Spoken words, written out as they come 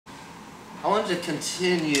I wanted to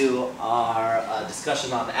continue our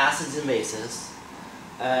discussion on acids and bases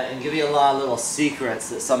and give you a lot of little secrets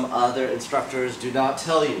that some other instructors do not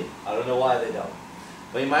tell you. I don't know why they don't.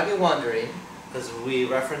 But you might be wondering, because we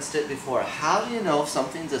referenced it before, how do you know if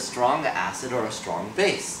something's a strong acid or a strong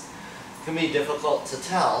base? It can be difficult to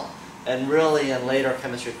tell, and really in later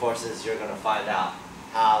chemistry courses you're going to find out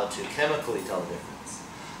how to chemically tell the difference.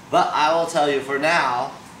 But I will tell you for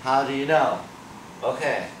now, how do you know?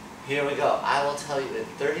 Okay. Here we go. I will tell you in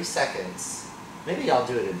 30 seconds, maybe I'll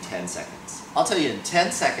do it in 10 seconds. I'll tell you in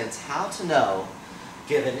 10 seconds how to know,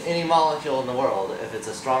 given any molecule in the world, if it's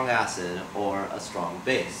a strong acid or a strong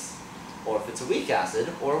base, or if it's a weak acid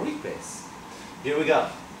or a weak base. Here we go.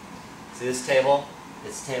 See this table?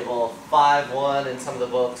 It's table 5.1 in some of the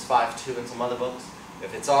books, 5.2 in some other books.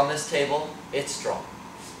 If it's on this table, it's strong.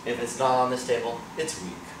 If it's not on this table, it's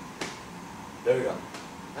weak. There we go.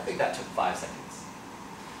 I think that took 5 seconds.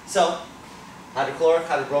 So, hydrochloric,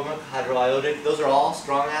 hydrobromic, hydroiodic, those are all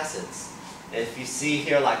strong acids. If you see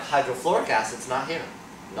here like hydrofluoric acid, it's not here.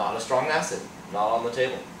 Not a strong acid, not on the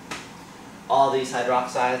table. All these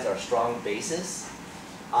hydroxides are strong bases.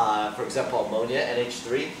 For example, ammonia,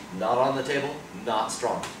 NH3, not on the table, not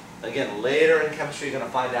strong. Again, later in chemistry you're going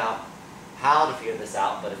to find out how to figure this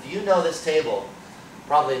out, but if you know this table,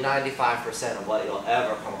 probably 95% of what you'll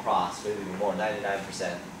ever come across, maybe more,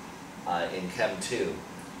 99% in Chem 2,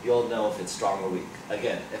 you'll know if it's strong or weak.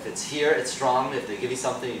 Again, if it's here, it's strong. If they give you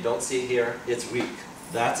something you don't see here, it's weak.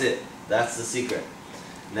 That's it. That's the secret.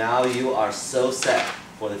 Now you are so set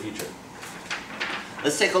for the future.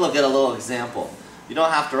 Let's take a look at a little example. You don't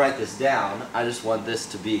have to write this down. I just want this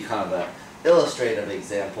to be kind of an illustrative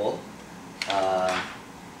example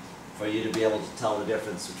for you to be able to tell the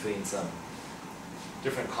difference between some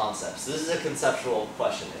different concepts. This is a conceptual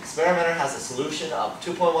question. Experimenter has a solution of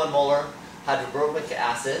 2.1 molar hydrobromic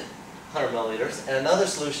acid, 100 milliliters, and another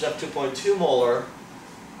solution of 2.2 molar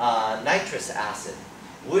nitrous acid.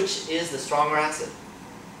 Which is the stronger acid?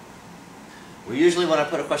 We usually, when I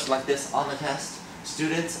put a question like this on the test,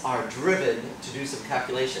 students are driven to do some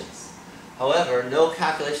calculations. However, no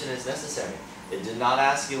calculation is necessary. It did not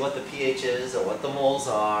ask you what the pH is, or what the moles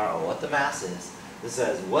are, or what the mass is. It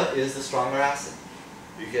says, what is the stronger acid?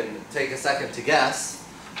 You can take a second to guess,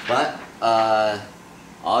 but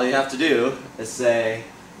all you have to do is say,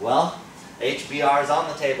 well, HBr is on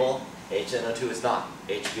the table, HNO2 is not.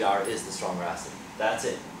 HBr is the stronger acid. That's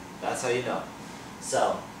it. That's how you know.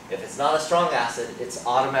 So, if it's not a strong acid, it's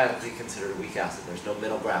automatically considered a weak acid. There's no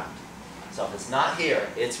middle ground. So if it's not here,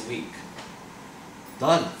 it's weak.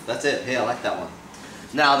 Done. That's it. Hey, I like that one.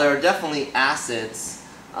 Now, there are definitely acids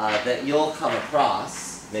that you'll come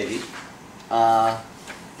across, maybe,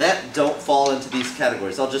 that don't fall into these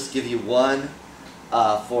categories. I'll just give you one.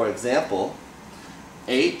 For example,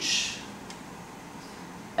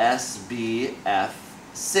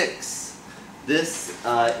 HSBF6. This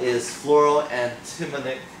is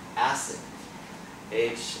fluoroantimonic acid.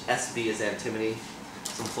 HSB is antimony,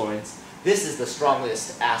 some fluorines. This is the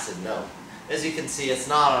strongest acid known. As you can see, it's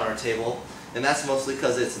not on our table, and that's mostly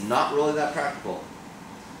because it's not really that practical.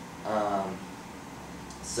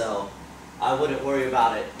 So I wouldn't worry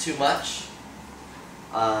about it too much.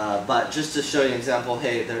 But just to show you an example,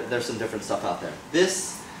 hey, there's some different stuff out there.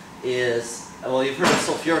 This is, well, you've heard of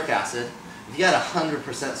sulfuric acid. If you had 100%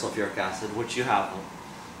 sulfuric acid, which you have,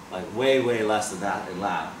 like way, way less than that in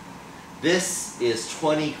lab, this is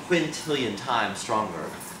 20 quintillion times stronger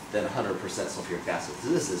than 100% sulfuric acid. So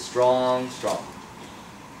this is strong, strong.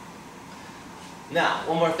 Now,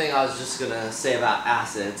 one more thing I was just going to say about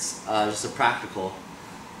acids, just a practical.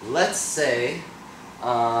 Let's say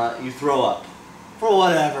you throw up. For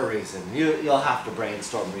whatever reason. You'll have to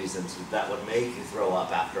brainstorm reasons that would make you throw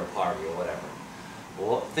up after a party or whatever.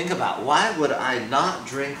 Well, think about, why would I not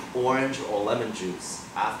drink orange or lemon juice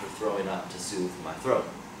after throwing up to soothe my throat?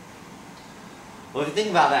 Well, if you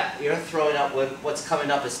think about that, you're throwing up with what's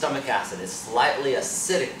coming up is stomach acid. It's slightly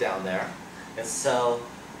acidic down there. And so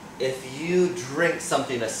if you drink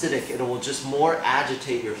something acidic, it will just more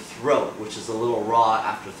agitate your throat, which is a little raw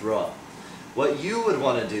after throw up. What you would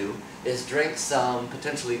want to do is drink some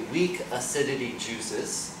potentially weak acidity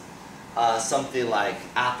juices, something like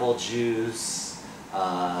apple juice,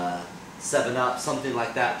 7-Up, something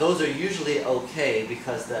like that. Those are usually okay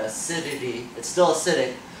because the acidity, it's still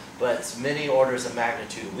acidic, but it's many orders of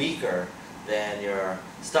magnitude weaker than your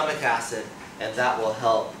stomach acid, and that will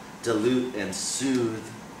help dilute and soothe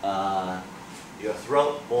your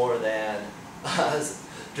throat more than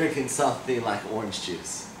drinking something like orange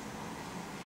juice.